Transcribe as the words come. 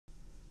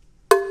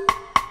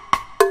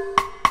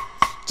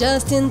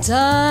Just in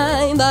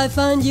time, I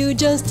found you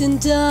just in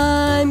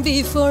time.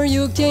 Before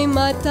you came,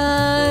 my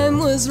time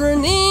was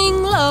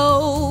running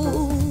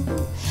low.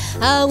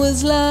 I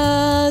was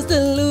lost,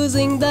 the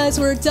losing dice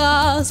were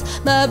tossed.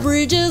 My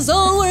bridges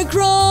all were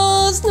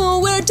crossed,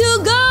 nowhere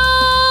to go.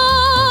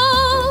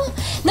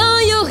 Now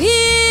you're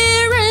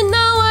here and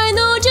now I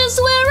know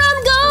just where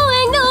I'm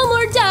going. No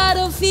more doubt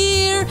or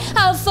fear,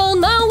 I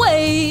found my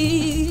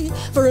way.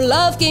 For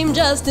love came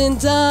just in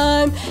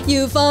time.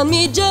 You found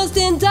me just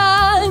in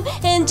time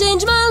and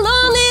changed my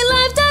lonely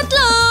life that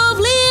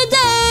lovely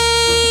day.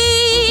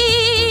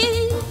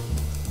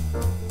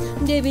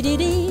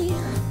 Dibby-dee-dee.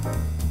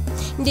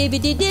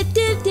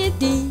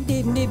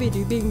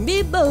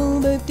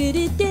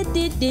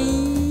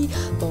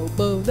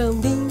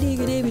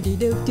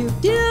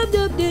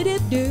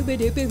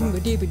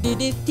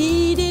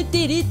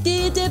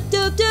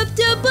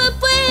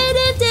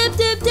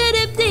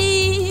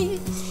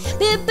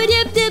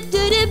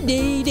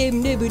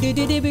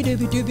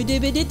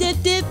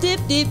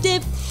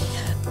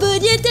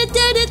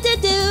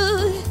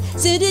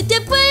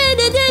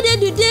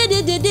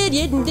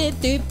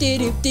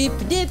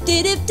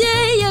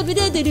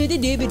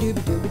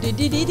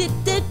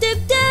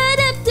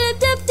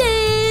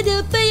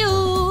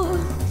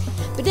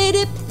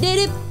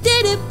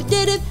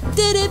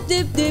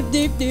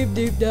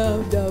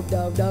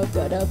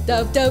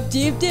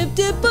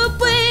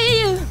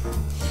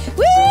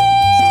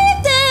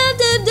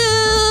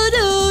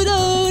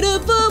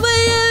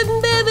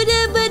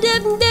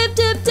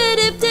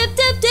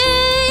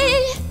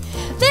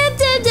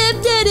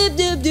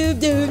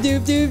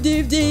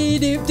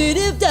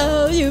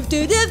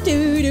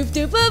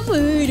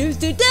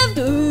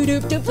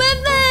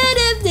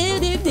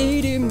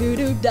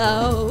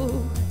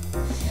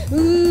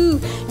 Ooh,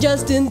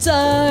 just in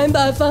time,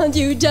 I found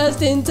you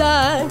just in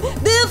time.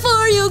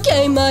 Before you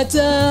came, my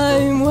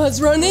time was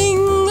running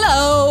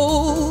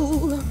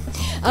low.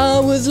 I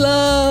was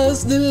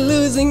lost, the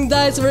losing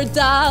dice were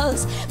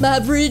tossed. My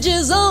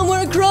bridges all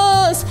were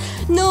crossed,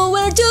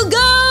 nowhere to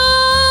go.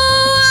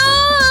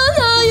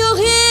 Now you're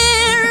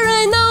here,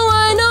 and now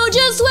I know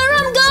just where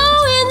I'm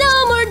going.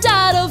 No more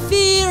doubt or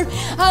fear,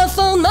 I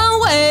found my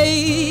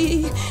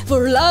way.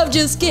 For love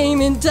just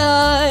came in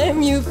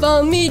time. You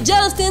found me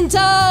just in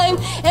time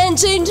and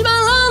changed my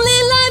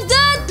lonely life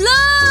that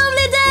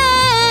lovely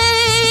day.